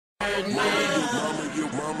Yeah.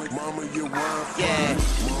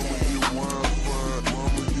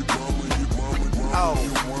 Oh,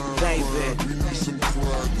 baby.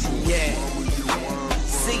 Yeah.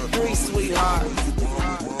 C3, sweetheart.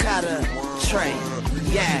 Gata, Trey.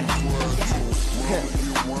 Yeah.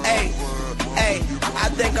 Hey,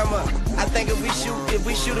 I think if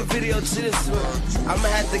we shoot a video to this one, I'ma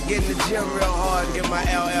have to get in the gym real hard and get my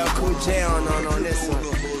LL Cool J on this one.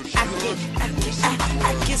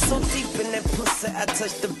 I get so deep in that pussy, I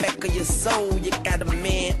touch the back of your soul. You got a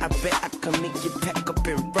man, I bet I can make you pack up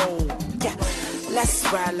and roll. Yeah, let's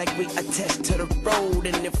ride like we attached to the road.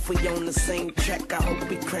 And if we on the same track, I hope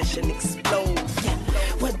we crash and explode. Yeah,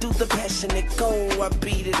 where do the passionate go? I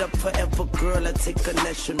beat it up forever, girl, I take a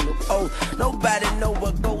national oath. Nobody know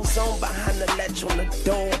what goes on behind the latch on the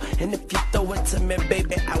door. And if you throw it to me,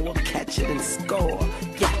 baby, I will catch it and score.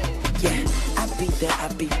 Yeah, I be there,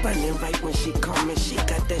 I be running right when she call me. She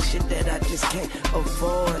got that shit that I just can't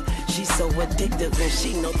avoid. She's so addictive and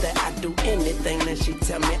she know that I do anything that she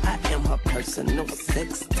tell me. I am her personal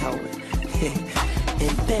sex toy.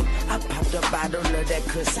 And then I popped a bottle of that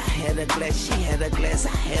cause I had a glass, she had a glass, I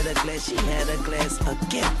had a glass, she had a glass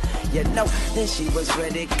again. You know, then she was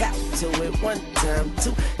ready, got to it one time,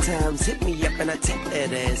 2 times, hit me up and I take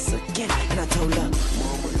that ass again. And I told her,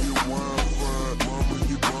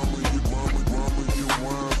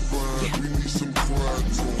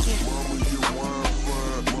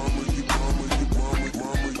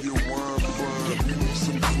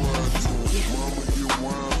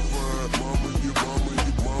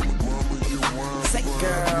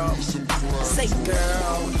 Say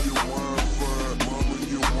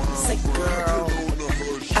girl,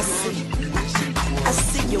 I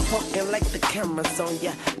see you walking like the camera's on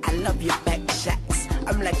ya. I love your back shots.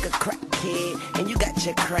 I'm like a crack kid, and you got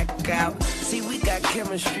your crack out. See, we got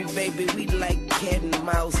chemistry, baby. We like cat and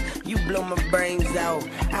mouse. You blow my brains out,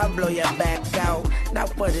 I'll blow your back out. Now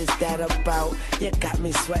what is that about? You got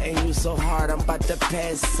me sweating you so hard, I'm about to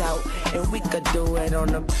pass out. And we could do it on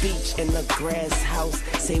the beach in the grass house.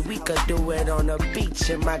 Say we could do it on the beach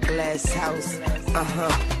in my glass house.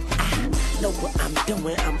 Know what I'm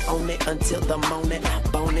doing, I'm on it until the moment. I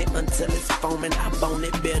bone it until it's foaming. I bone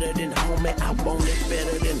it better than homie. I want it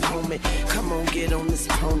better than homie. Come on, get on this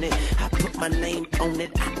pony. I put my name on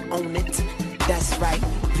it, I own it. That's right,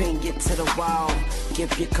 bring it to the wall.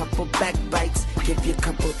 Give you a couple back bites, give you a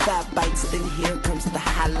couple thigh bites. Then here comes the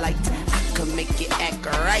highlight. I can make it act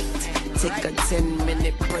right. Take a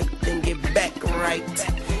 10-minute break, then get back right.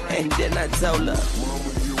 And then I told her,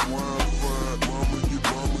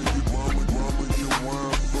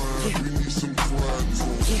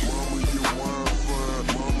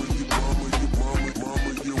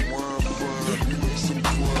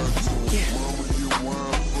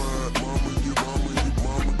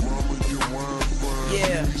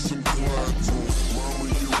 yeah,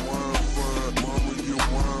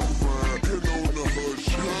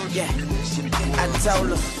 I told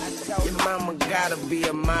her, your mama gotta be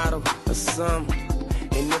a model or something.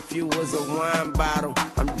 And if you was a wine bottle,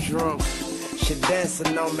 I'm drunk. She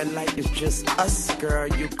dancing on me like it's just us, girl.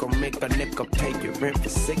 You can make a nigga pay your rent for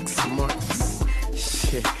 6 months.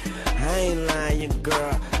 Shit, I ain't lying,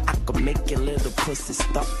 girl. I could make your little pussy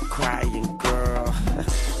stop crying, girl.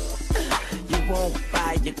 You won't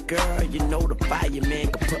fire, girl. You know the fireman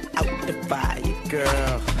can put out the fire,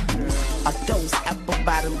 girl. Are those apple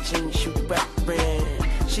bottom jeans you wearing?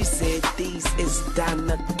 She said these is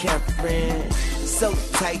Donna Karen. So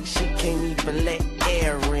tight she can't even let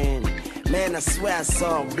air in. Man, I swear I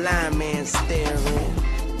saw a blind man staring.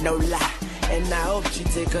 No lie. And I hope she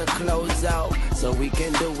take her clothes off, so we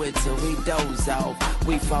can do it till we doze off.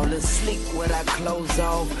 We fall asleep with our clothes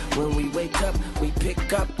off. When we wake up, we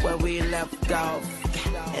pick up where we left off.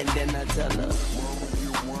 And then I tell her,